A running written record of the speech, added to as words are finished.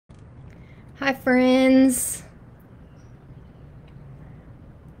Hi, friends.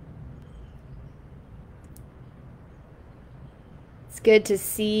 It's good to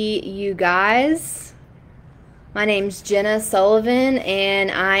see you guys. My name's Jenna Sullivan, and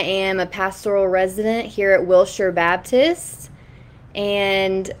I am a pastoral resident here at Wilshire Baptist.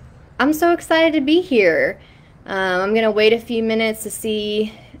 And I'm so excited to be here. I'm going to wait a few minutes to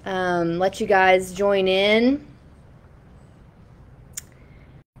let you guys join in.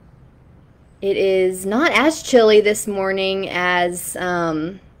 It is not as chilly this morning as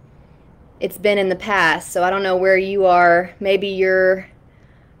it's been in the past, so I don't know where you are. Maybe you're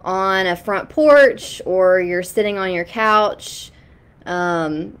on a front porch or you're sitting on your couch.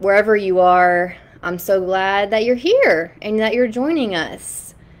 Wherever you are, I'm so glad that you're here and that you're joining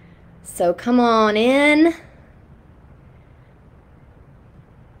us. So come on in.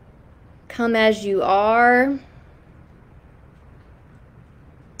 Come as you are.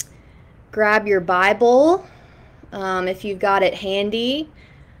 Grab your Bible if you've got it handy.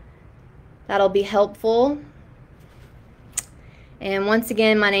 That'll be helpful. And once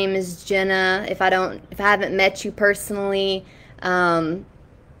again, my name is Jenna. If I haven't met you personally, I'm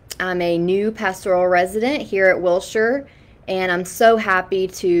a new pastoral resident here at Wilshire, and I'm so happy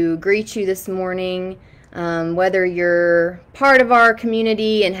to greet you this morning. Whether you're part of our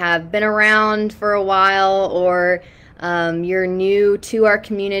community and have been around for a while, or you're new to our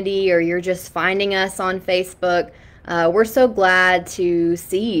community, or you're just finding us on Facebook, we're so glad to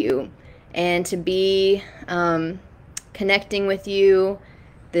see you and to be connecting with you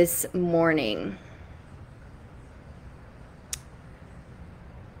this morning. I'm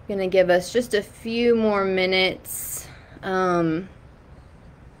going to give us just a few more minutes.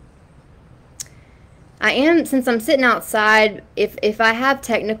 Since I'm sitting outside, if I have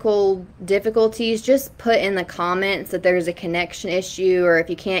technical difficulties, just put in the comments that there's a connection issue, or if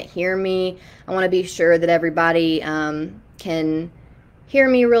you can't hear me. I want to be sure that everybody can hear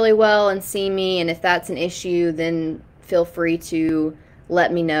me really well and see me, and if that's an issue, then feel free to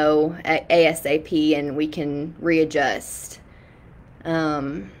let me know at ASAP and we can readjust.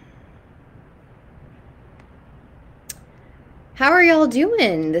 How are y'all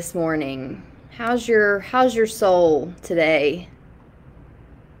doing this morning? How's your soul today?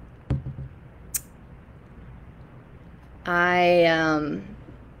 I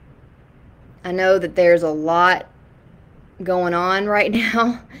know that there's a lot going on right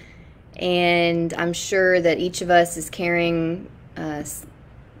now, and I'm sure that each of us is carrying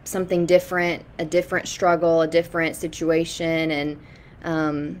something different, a different struggle, a different situation,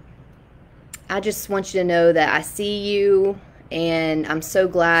 and I just want you to know that I see you, and I'm so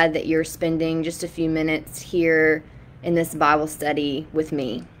glad that you're spending just a few minutes here in this Bible study with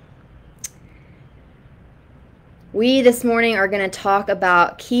me. We this morning are going to talk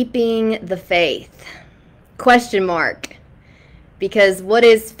about keeping the faith. Question mark. Because what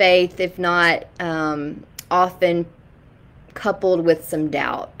is faith if not often coupled with some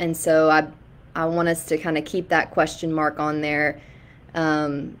doubt? And so I want us to kind of keep that question mark on there.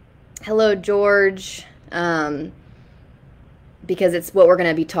 Hello, George. Because it's what we're going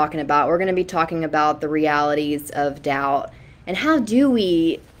to be talking about. We're going to be talking about the realities of doubt. And how do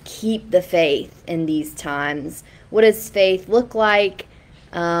we keep the faith in these times? What does faith look like?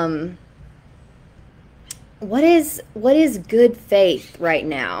 What is good faith right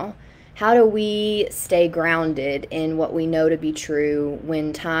now? How do we stay grounded in what we know to be true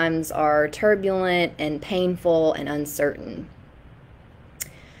when times are turbulent and painful and uncertain?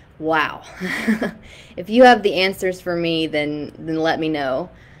 Wow. If you have the answers for me, then let me know.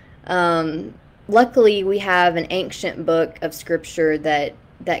 Luckily, we have an ancient book of scripture that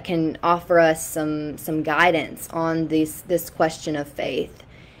can offer us some guidance on this question of faith.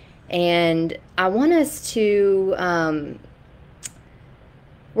 And I want us to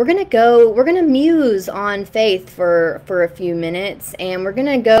we're gonna muse on faith for a few minutes, and we're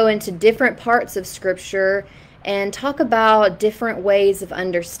gonna go into different parts of scripture and talk about different ways of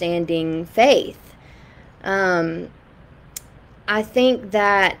understanding faith. I think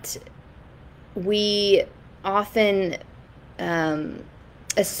that we often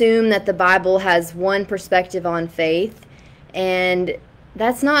assume that the Bible has one perspective on faith, and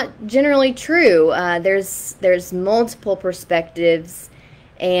that's not generally true. There's multiple perspectives,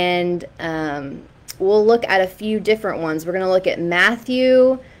 and we'll look at a few different ones. We're going to look at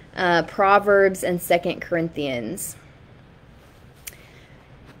Matthew, Proverbs, and 2 Corinthians.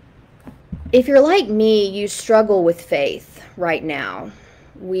 If you're like me, you struggle with faith right now.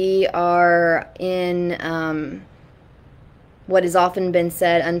 We are in what has often been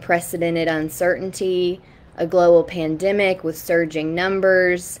said unprecedented uncertainty, a global pandemic with surging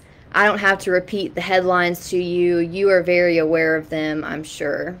numbers, I don't have to repeat the headlines to you. You are very aware of them, I'm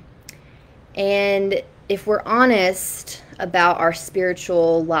sure. And if we're honest about our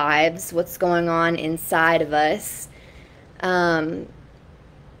spiritual lives, what's going on inside of us,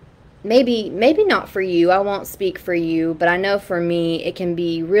 maybe not for you. I won't speak for you, but I know for me, it can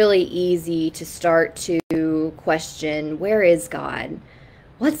be really easy to start to question, where is God?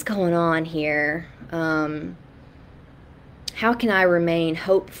 What's going on here? How can I remain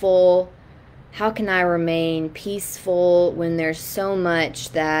hopeful? How can I remain peaceful when there's so much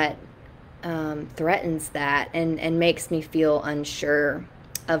that threatens that and makes me feel unsure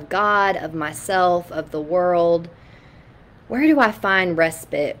of God, of myself, of the world? Where do I find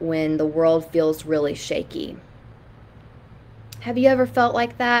respite when the world feels really shaky? Have you ever felt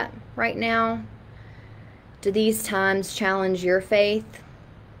like that right now? Do these times challenge your faith?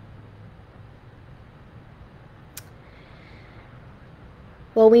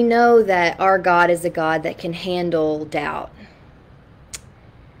 Well, we know that our God is a God that can handle doubt.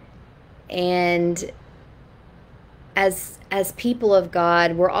 And as people of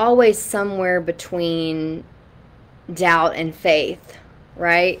God, we're always somewhere between doubt and faith,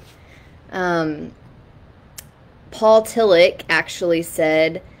 right? Paul Tillich actually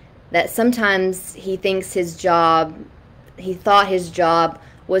said that sometimes he thought his job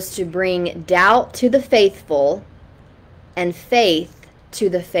was to bring doubt to the faithful and faith to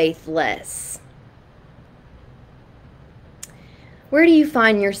the faithless. Where do you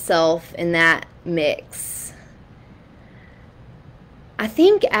find yourself in that mix? I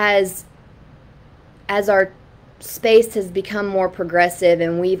think as our space has become more progressive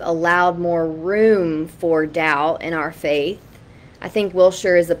and we've allowed more room for doubt in our faith, I think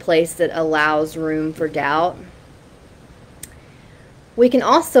Wilshire is a place that allows room for doubt. We can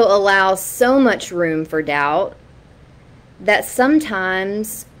also allow so much room for doubt that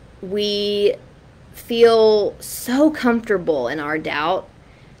sometimes we feel so comfortable in our doubt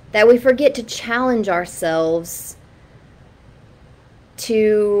that we forget to challenge ourselves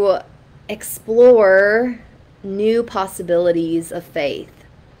to explore new possibilities of faith.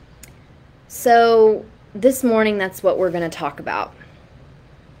 So this morning, that's what we're going to talk about.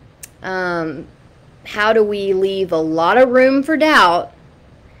 How do we leave a lot of room for doubt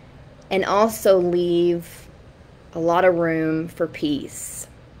and also leave a lot of room for peace?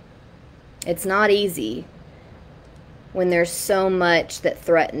 It's not easy when there's so much that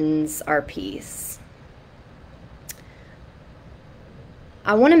threatens our peace.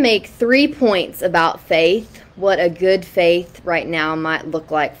 I want to make 3 points about faith, what a good faith right now might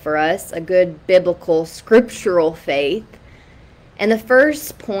look like for us, a good biblical, scriptural faith. And the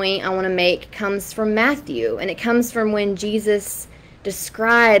first point I want to make comes from Matthew, and it comes from when Jesus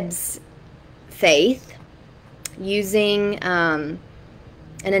describes faith using an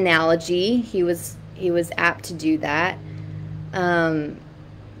analogy. He was apt to do that.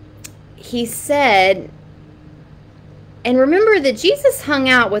 He said, and remember that Jesus hung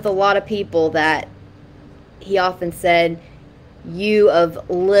out with a lot of people that he often said, you of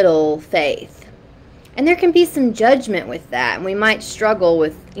little faith. And there can be some judgment with that. And we might struggle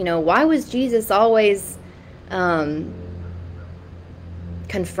with, why was Jesus always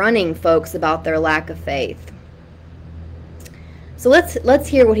confronting folks about their lack of faith? So let's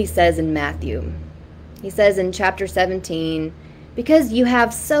hear what he says in Matthew. He says in chapter 17, because you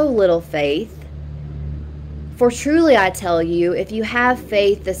have so little faith, for truly I tell you, if you have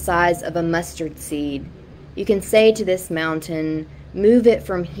faith the size of a mustard seed, you can say to this mountain, move it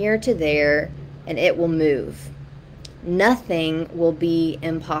from here to there, and it will move. Nothing will be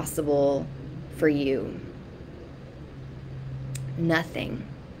impossible for you. Nothing.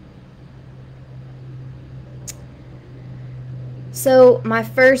 So my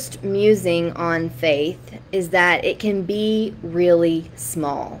first musing on faith is that it can be really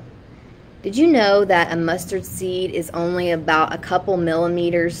small. Did you know that a mustard seed is only about a couple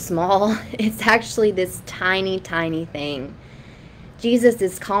millimeters small? It's actually this tiny, tiny thing. Jesus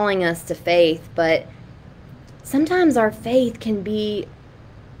is calling us to faith, but sometimes our faith can be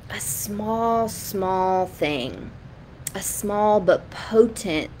a small, small thing. A small but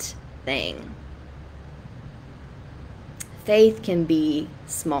potent thing. Faith can be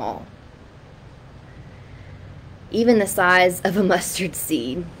small. Even the size of a mustard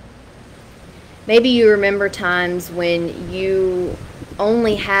seed. Maybe you remember times when you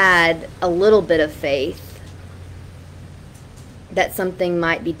only had a little bit of faith that something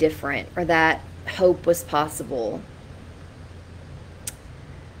might be different or that hope was possible.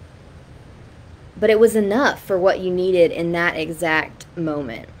 But it was enough for what you needed in that exact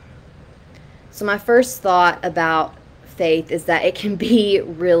moment. So my first thought about faith is that it can be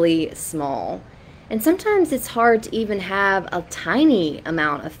really small. And sometimes it's hard to even have a tiny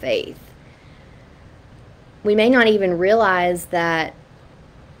amount of faith. We may not even realize that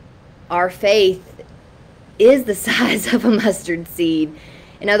our faith is the size of a mustard seed.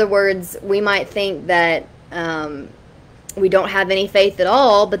 In other words, we might think that we don't have any faith at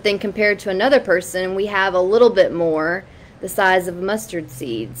all, but then compared to another person, we have a little bit more, the size of a mustard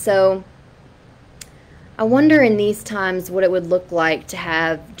seed. So I wonder in these times what it would look like to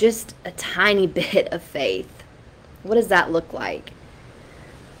have just a tiny bit of faith. What does that look like?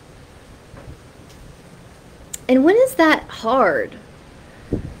 And when is that hard?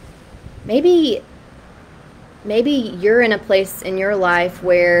 Maybe you're in a place in your life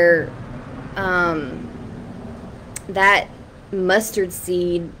where that mustard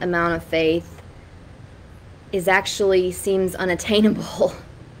seed amount of faith is actually seems unattainable.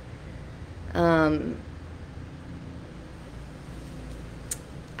 I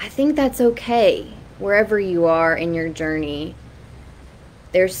think that's okay wherever you are in your journey.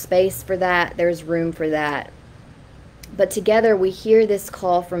 There's space for that. There's room for that. But together we hear this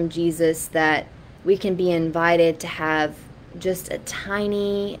call from Jesus that we can be invited to have just a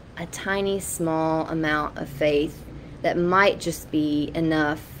tiny small amount of faith that might just be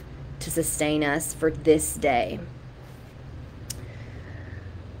enough to sustain us for this day.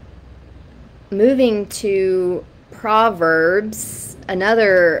 Moving to Proverbs,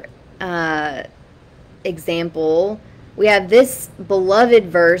 another example, we have this beloved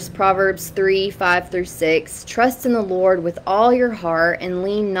verse, Proverbs 3:5-6. Trust in the Lord with all your heart and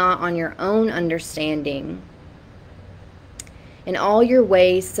lean not on your own understanding. In all your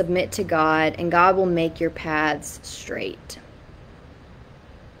ways submit to God, and God will make your paths straight.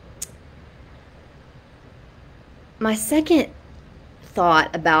 My second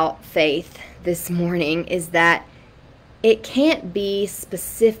thought about faith this morning is that it can't be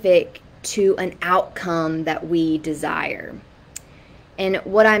specific to an outcome that we desire. And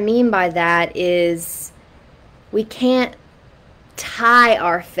what I mean by that is we can't tie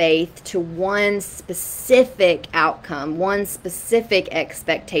our faith to one specific outcome, one specific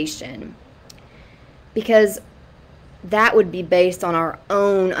expectation, because that would be based on our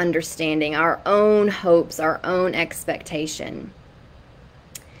own understanding, our own hopes, our own expectation.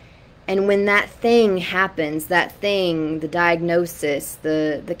 And when that thing happens, that thing, the diagnosis,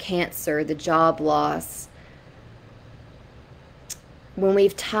 the cancer, the job loss, when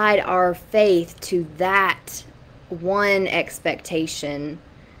we've tied our faith to that one expectation,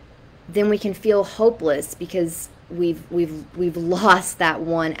 then we can feel hopeless because we've lost that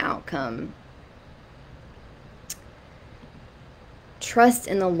one outcome. Trust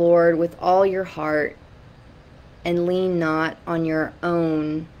in the Lord with all your heart and lean not on your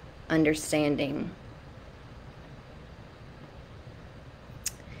own understanding.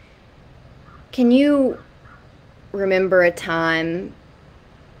 Can you remember a time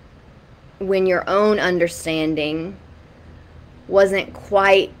when your own understanding wasn't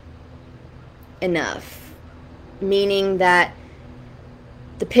quite enough? Meaning that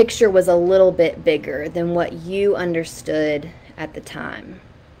the picture was a little bit bigger than what you understood at the time.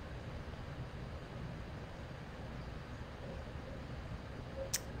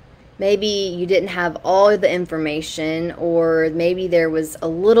 Maybe you didn't have all the information, or maybe there was a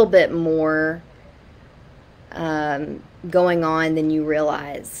little bit more going on than you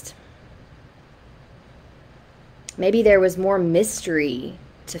realized. Maybe there was more mystery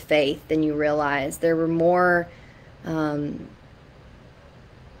to faith than you realized. There were more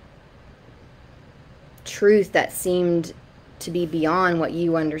truth that seemed to be beyond what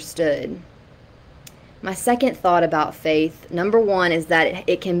you understood. My second thought about faith, number one, is that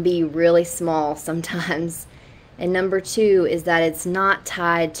it can be really small sometimes. And number two is that it's not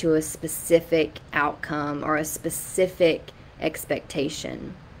tied to a specific outcome or a specific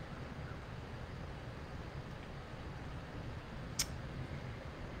expectation.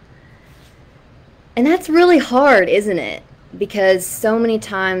 And that's really hard, isn't it? Because so many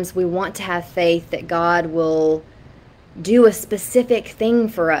times we want to have faith that God will do a specific thing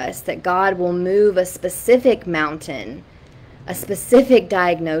for us, that God will move a specific mountain, a specific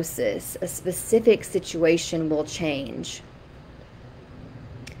diagnosis, a specific situation will change.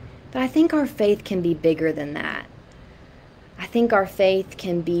 But I think our faith can be bigger than that. I think our faith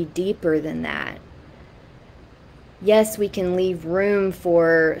can be deeper than that. Yes, we can leave room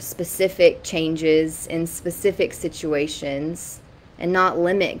for specific changes in specific situations and not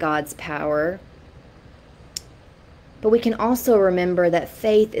limit God's power. But we can also remember that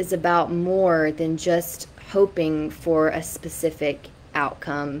faith is about more than just hoping for a specific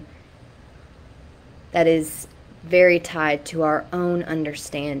outcome that is very tied to our own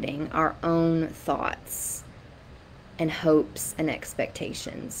understanding, our own thoughts and hopes and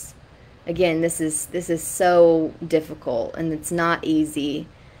expectations. Again, this is so difficult, and it's not easy.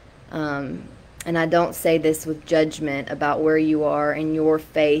 And I don't say this with judgment about where you are in your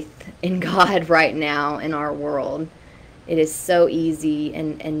faith in God right now in our world. It is so easy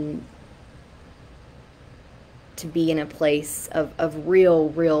and to be in a place of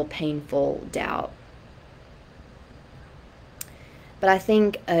real painful doubt. But I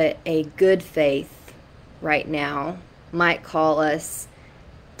think a good faith right now might call us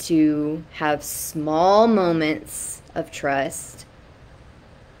to have small moments of trust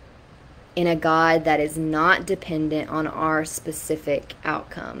in a God that is not dependent on our specific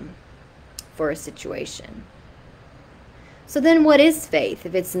outcome for a situation. So then what is faith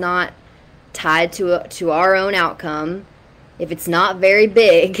if it's not tied to our own outcome, if it's not very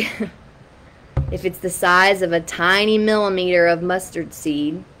big, if it's the size of a tiny millimeter of mustard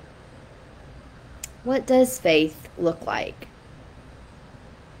seed? What does faith look like?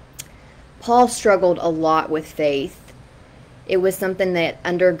 Paul struggled a lot with faith. It was something that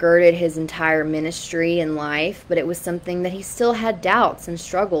undergirded his entire ministry and life, but it was something that he still had doubts and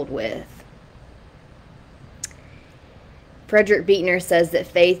struggled with. Frederick Buechner says that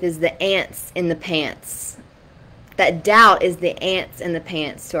faith is the ants in the pants. That doubt is the ants in the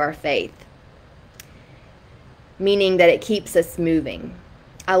pants to our faith, meaning that it keeps us moving.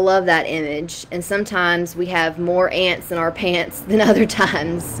 I love that image, and sometimes we have more ants in our pants than other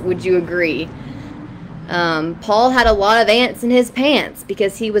times. Would you agree? Paul had a lot of ants in his pants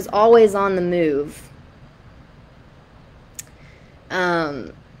because he was always on the move.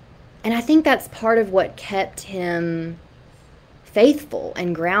 And I think that's part of what kept him faithful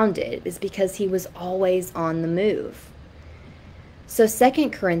and grounded, is because he was always on the move. So 2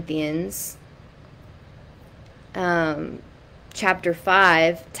 Corinthians chapter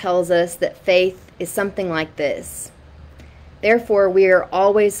 5 tells us that faith is something like this. Therefore, we are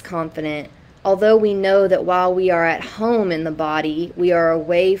always confident, although we know that while we are at home in the body, we are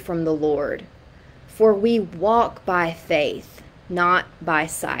away from the Lord. For we walk by faith, not by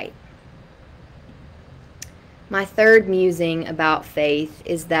sight. My third musing about faith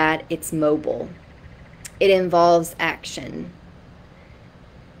is that it's mobile. It involves action.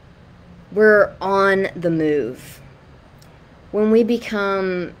 We're on the move. When we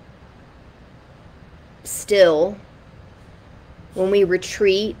become still, when we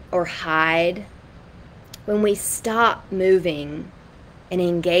retreat or hide, when we stop moving and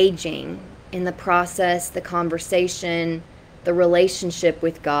engaging in the process, the conversation, the relationship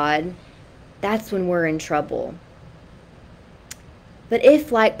with God, that's when we're in trouble. But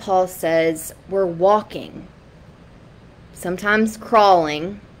if, like Paul says, we're walking, sometimes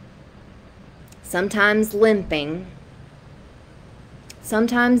crawling, sometimes limping,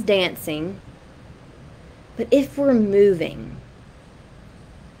 sometimes dancing, but if we're moving,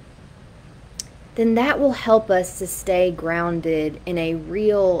 then that will help us to stay grounded in a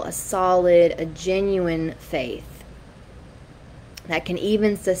real, a solid, a genuine faith that can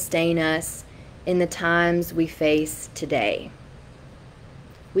even sustain us in the times we face today.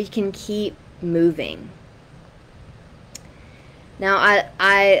 We can keep moving. Now,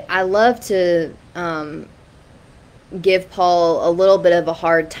 I love to give Paul a little bit of a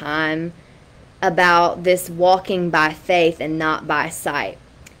hard time about this walking by faith and not by sight.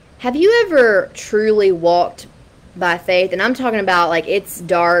 Have you ever truly walked by faith? And I'm talking about like it's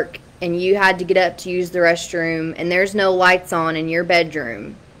dark and you had to get up to use the restroom and there's no lights on in your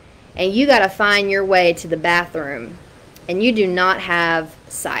bedroom and you got to find your way to the bathroom and you do not have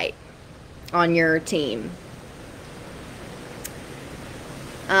sight on your team.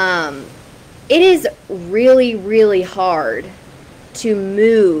 It is really hard to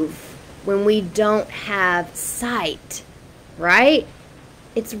move when we don't have sight, right?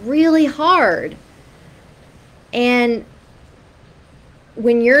 It's really hard. And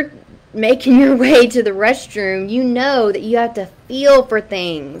when you're making your way to the restroom, you know that you have to feel for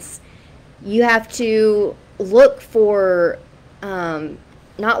things. You have to look for,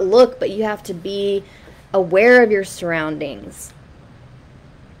 not look, but you have to be aware of your surroundings.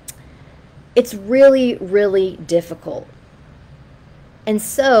 It's really difficult. And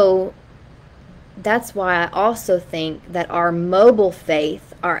so that's why I also think that our mobile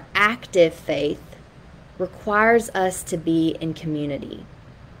faith, our active faith, requires us to be in community.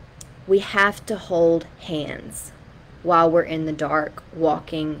 We have to hold hands while we're in the dark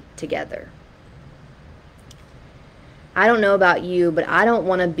walking together. I don't know about you, but I don't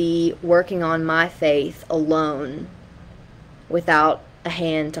want to be working on my faith alone without a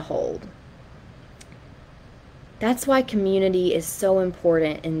hand to hold. That's why community is so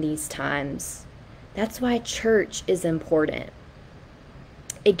important in these times. That's why church is important.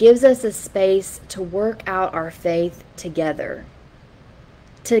 It gives us a space to work out our faith together,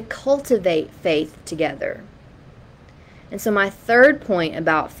 to cultivate faith together. And so my third point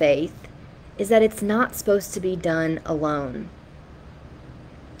about faith is that it's not supposed to be done alone.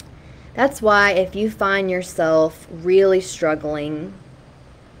 That's why if you find yourself really struggling,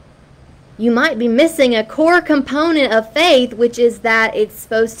 you might be missing a core component of faith, which is that it's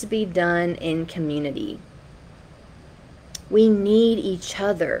supposed to be done in community. We need each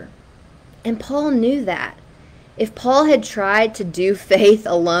other. And Paul knew that. If Paul had tried to do faith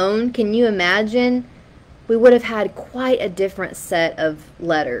alone, can you imagine? We would have had quite a different set of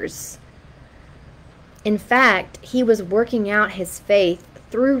letters. In fact, he was working out his faith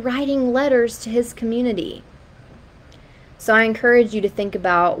through writing letters to his community. So I encourage you to think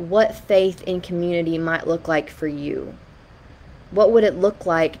about what faith in community might look like for you. What would it look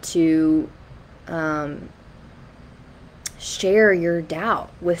like to share your doubt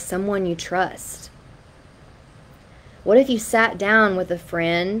with someone you trust? What if you sat down with a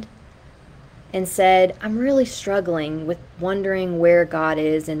friend and said, I'm really struggling with wondering where God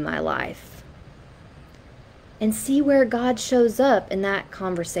is in my life? And see where God shows up in that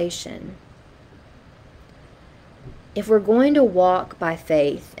conversation. If we're going to walk by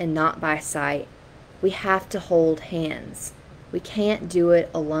faith and not by sight, we have to hold hands. We can't do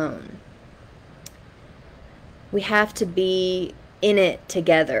it alone. We have to be in it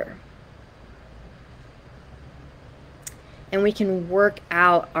together. And we can work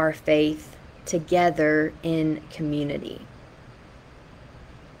out our faith together in community.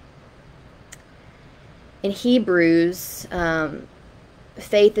 In Hebrews,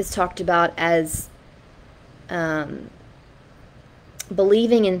 faith is talked about as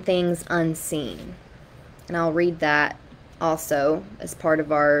believing in things unseen. And I'll read that also as part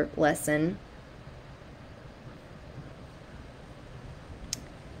of our lesson.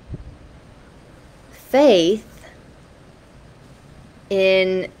 Faith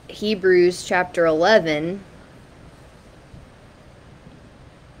in Hebrews chapter 11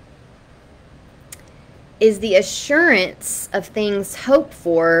 is the assurance of things hoped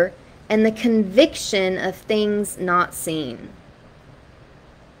for and the conviction of things not seen.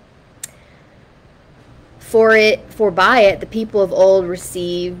 For by it the people of old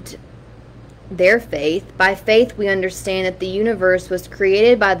received their faith. By faith we understand that the universe was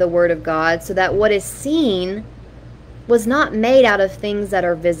created by the word of God, so that what is seen was not made out of things that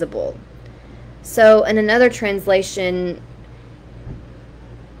are visible. So in another translation,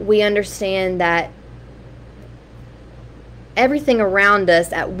 we understand that everything around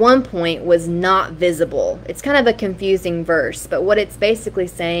us at one point was not visible. It's kind of a confusing verse, but what it's basically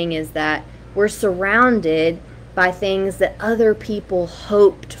saying is that we're surrounded by things that other people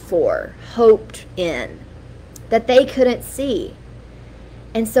hoped for, hoped in, that they couldn't see.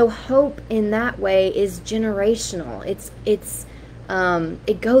 And so hope in that way is generational.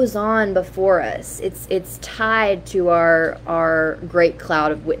 It goes on before us. It's tied to our great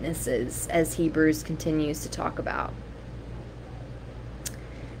cloud of witnesses, as Hebrews continues to talk about.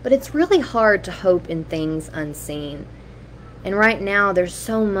 But it's really hard to hope in things unseen. And right now there's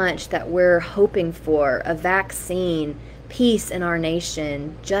so much that we're hoping for: a vaccine, peace in our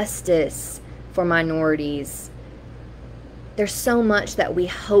nation, justice for minorities. There's so much that we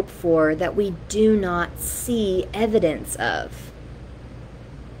hope for that we do not see evidence of.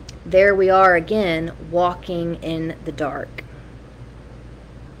 There we are again, walking in the dark.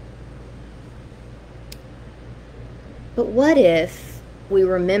 But what if we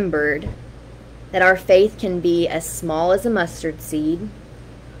remembered that our faith can be as small as a mustard seed,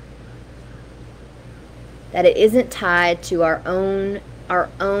 that it isn't tied to our own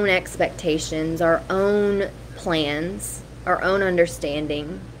expectations, our own plans, our own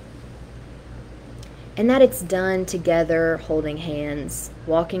understanding, and that it's done together, holding hands,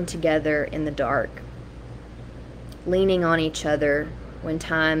 walking together in the dark, leaning on each other when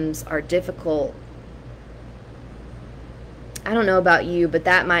times are difficult. I don't know about you, but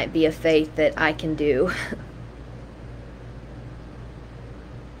that might be a faith that I can do.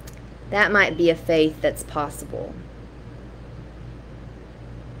 That might be a faith that's possible.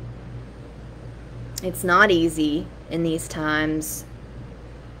 It's not easy in these times,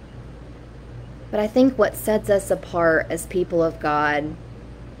 but I think what sets us apart as people of God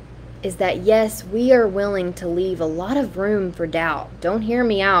is that, yes, we are willing to leave a lot of room for doubt. Don't hear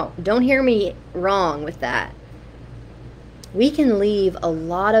me out. Don't hear me wrong with that. We can leave a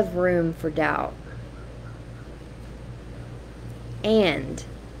lot of room for doubt. And,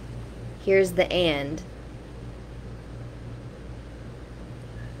 here's the and,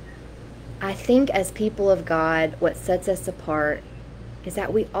 I think as people of God, what sets us apart is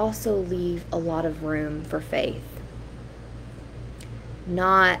that we also leave a lot of room for faith.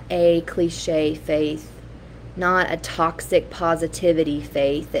 Not a cliche faith, not a toxic positivity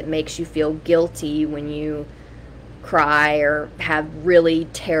faith that makes you feel guilty when you cry or have really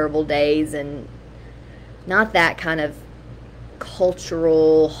terrible days, and not that kind of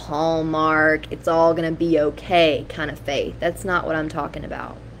cultural hallmark, it's all going to be okay kind of faith. That's not what I'm talking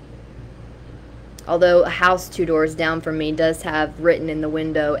about. Although a house 2 doors down from me does have written in the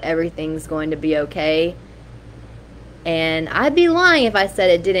window, everything's going to be okay. And I'd be lying if I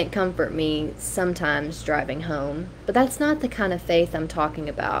said it didn't comfort me sometimes driving home. But that's not the kind of faith I'm talking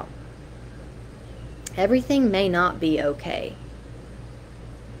about. Everything may not be okay.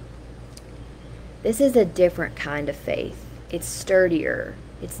 This is a different kind of faith. It's sturdier,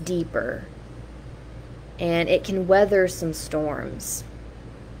 it's deeper, and it can weather some storms.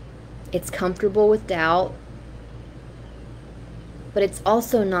 It's comfortable with doubt, but it's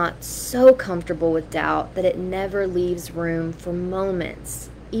also not so comfortable with doubt that it never leaves room for moments,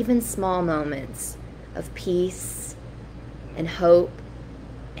 even small moments, of peace and hope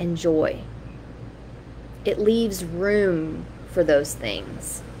and joy. It leaves room for those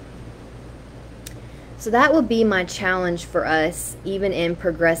things. So that would be my challenge for us, even in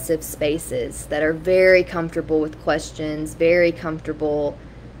progressive spaces that are very comfortable with questions, very comfortable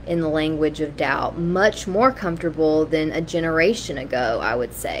in the language of doubt, much more comfortable than a generation ago, I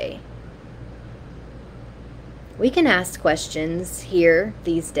would say. We can ask questions here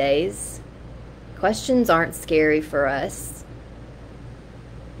these days. Questions aren't scary for us.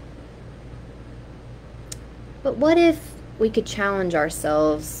 But what if we could challenge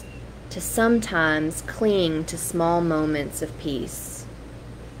ourselves to sometimes cling to small moments of peace?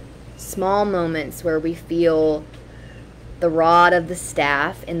 Small moments where we feel the rod of the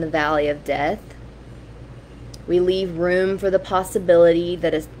staff in the valley of death. We leave room for the possibility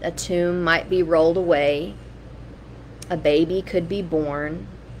that a tomb might be rolled away. A baby could be born.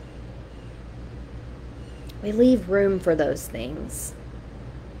 We leave room for those things.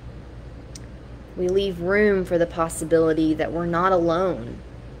 We leave room for the possibility that we're not alone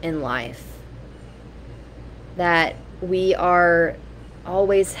in life. That we are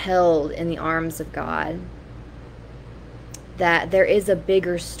always held in the arms of God. That there is a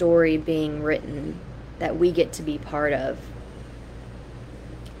bigger story being written that we get to be part of.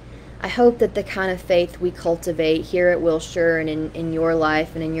 I hope that the kind of faith we cultivate here at Wilshire and in your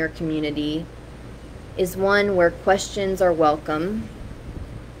life and in your community is one where questions are welcome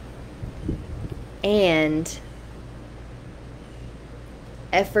and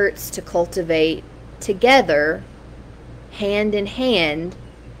efforts to cultivate together, hand in hand,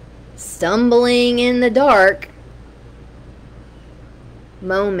 stumbling in the dark,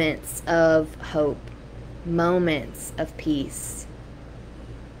 moments of hope, moments of peace,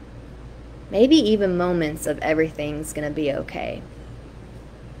 maybe even moments of everything's going to be okay.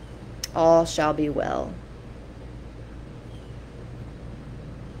 All shall be well.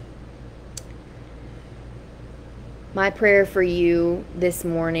 My prayer for you this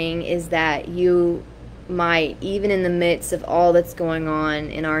morning is that you might, even in the midst of all that's going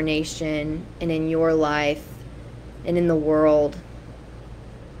on in our nation and in your life and in the world,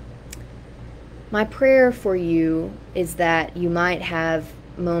 my prayer for you is that you might have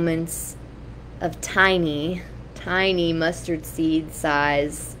moments of tiny mustard seed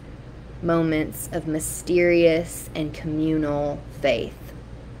size moments of mysterious and communal faith.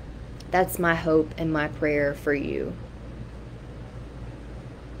 That's my hope and my prayer for you.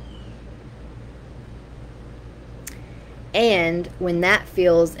 And when that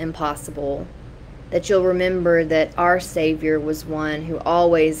feels impossible, that you'll remember that our Savior was one who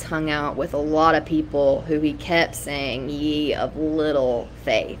always hung out with a lot of people who he kept saying, "Ye of little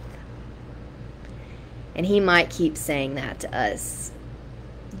faith." And he might keep saying that to us.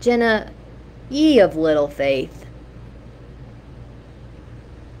 Jenna, ye of little faith.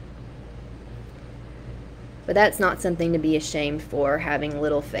 But that's not something to be ashamed for, having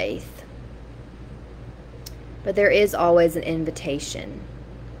little faith. But there is always an invitation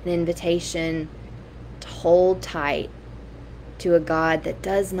to hold tight to a God that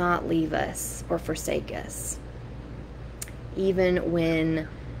does not leave us or forsake us. Even when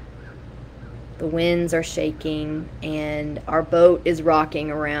the winds are shaking and our boat is rocking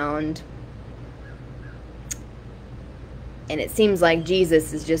around and it seems like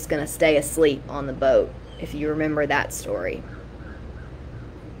Jesus is just going to stay asleep on the boat, if you remember that story.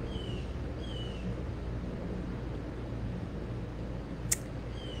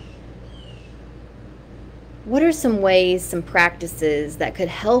 what are some ways, some practices that could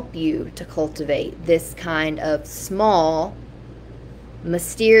help you to cultivate this kind of small,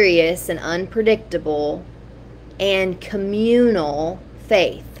 mysterious, and unpredictable and communal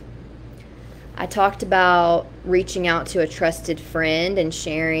faith? I talked about reaching out to a trusted friend and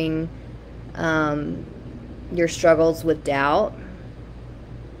sharing your struggles with doubt.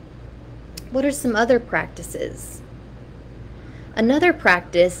 What are some other practices? Another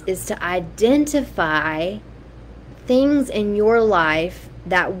practice is to identify things in your life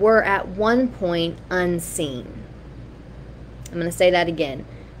that were at one point unseen. I'm going to say that again.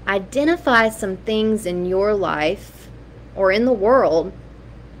 Identify some things in your life or in the world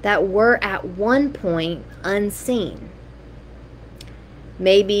that were at one point unseen.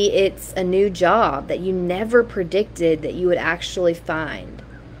 Maybe it's a new job that you never predicted that you would actually find.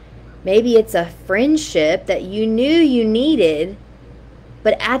 Maybe it's a friendship that you knew you needed,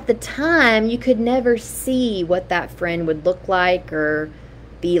 but at the time you could never see what that friend would look like or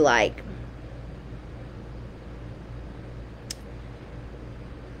be like.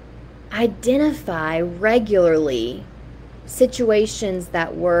 Identify regularly situations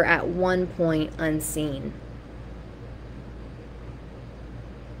that were at one point unseen.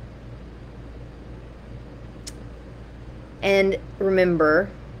 And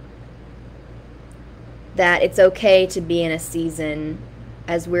remember that it's okay to be in a season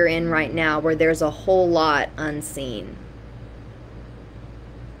as we're in right now where there's a whole lot unseen.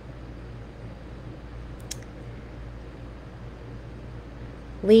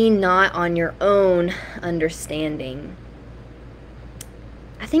 Lean not on your own understanding.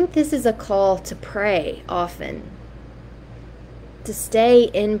 I think this is a call to pray often, to stay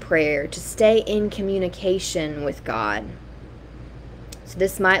in prayer, to stay in communication with God. So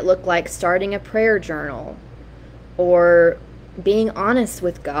this might look like starting a prayer journal or being honest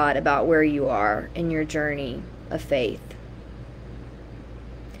with God about where you are in your journey of faith.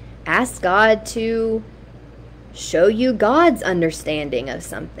 Ask God to show you God's understanding of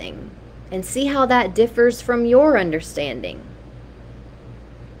something and see how that differs from your understanding.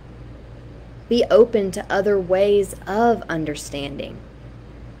 Be open to other ways of understanding.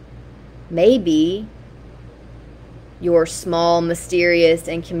 Maybe your small, mysterious,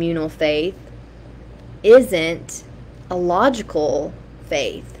 and communal faith isn't a logical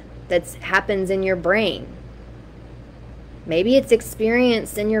faith that happens in your brain. Maybe it's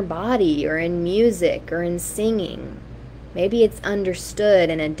experienced in your body or in music or in singing. Maybe it's understood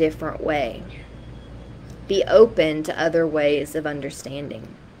in a different way. Be open to other ways of understanding.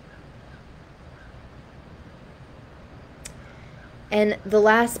 And the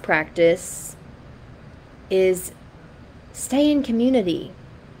last practice is stay in community.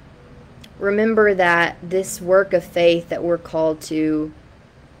 Remember that this work of faith that we're called to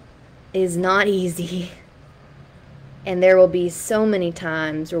is not easy. And there will be so many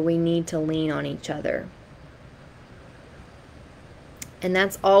times where we need to lean on each other. And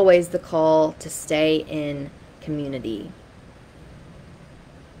that's always the call, to stay in community.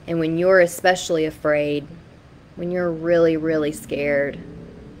 And when you're especially afraid, when you're really, really scared,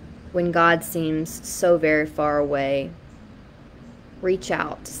 when God seems so very far away, reach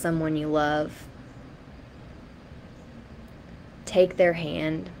out to someone you love. Take their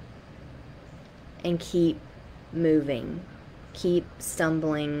hand and keep moving. Keep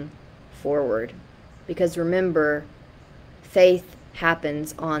stumbling forward. Because remember, faith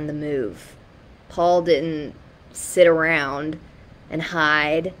happens on the move. Paul didn't sit around and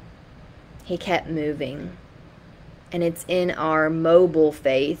hide. He kept moving. And it's in our mobile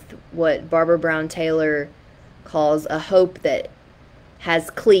faith, what Barbara Brown Taylor calls a hope that has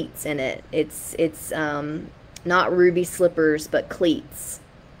cleats in it. It's not ruby slippers, but cleats.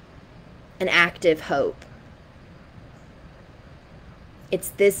 An active hope. It's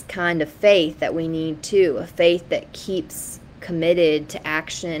this kind of faith that we need too, a faith that keeps committed to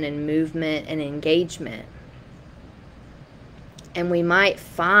action and movement and engagement. And we might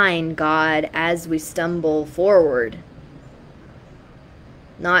find God as we stumble forward,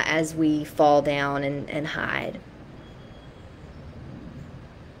 not as we fall down and hide.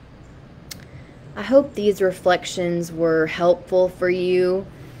 I hope these reflections were helpful for you.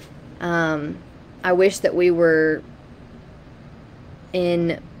 I wish that we were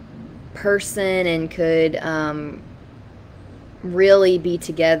in person and could really be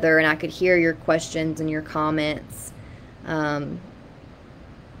together and I could hear your questions and your comments.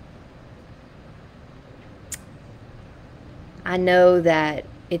 I know that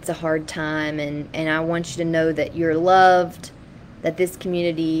it's a hard time, and I want you to know that you're loved, that this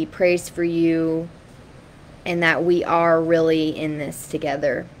community prays for you, and that we are really in this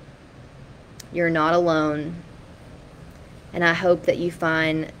together. You're not alone. And I hope that you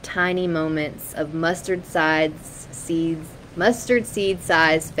find tiny moments of mustard seed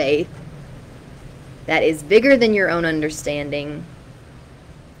size faith that is bigger than your own understanding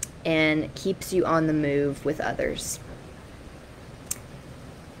and keeps you on the move with others.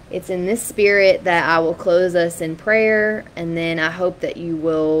 It's in this spirit that I will close us in prayer, and then I hope that you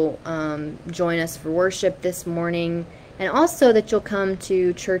will join us for worship this morning, and also that you'll come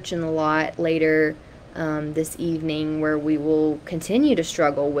to Church in the Lot later this evening, where we will continue to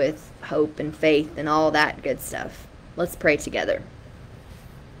struggle with hope and faith and all that good stuff. Let's pray together.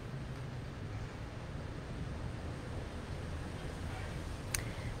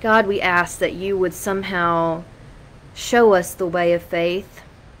 God, we ask that you would somehow show us the way of faith.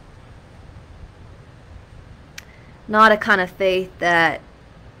 Not a kind of faith that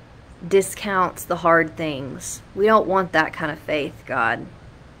discounts the hard things. We don't want that kind of faith, God.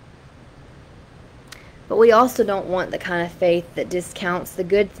 But we also don't want the kind of faith that discounts the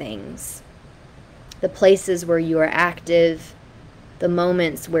good things. The places where you are active, the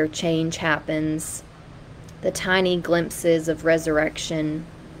moments where change happens, the tiny glimpses of resurrection.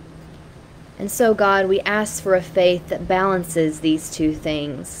 And so, God, we ask for a faith that balances these two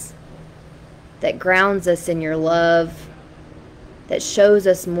things, that grounds us in your love, that shows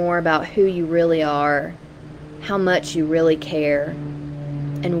us more about who you really are, how much you really care,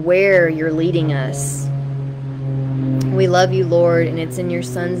 and where you're leading us. We love you, Lord, and it's in your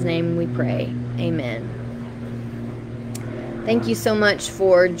Son's name we pray. Amen. Thank you so much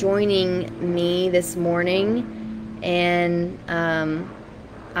for joining me this morning, and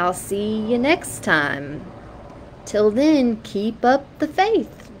I'll see you next time. Till then, keep up the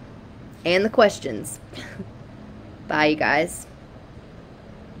faith and the questions. Bye, you guys.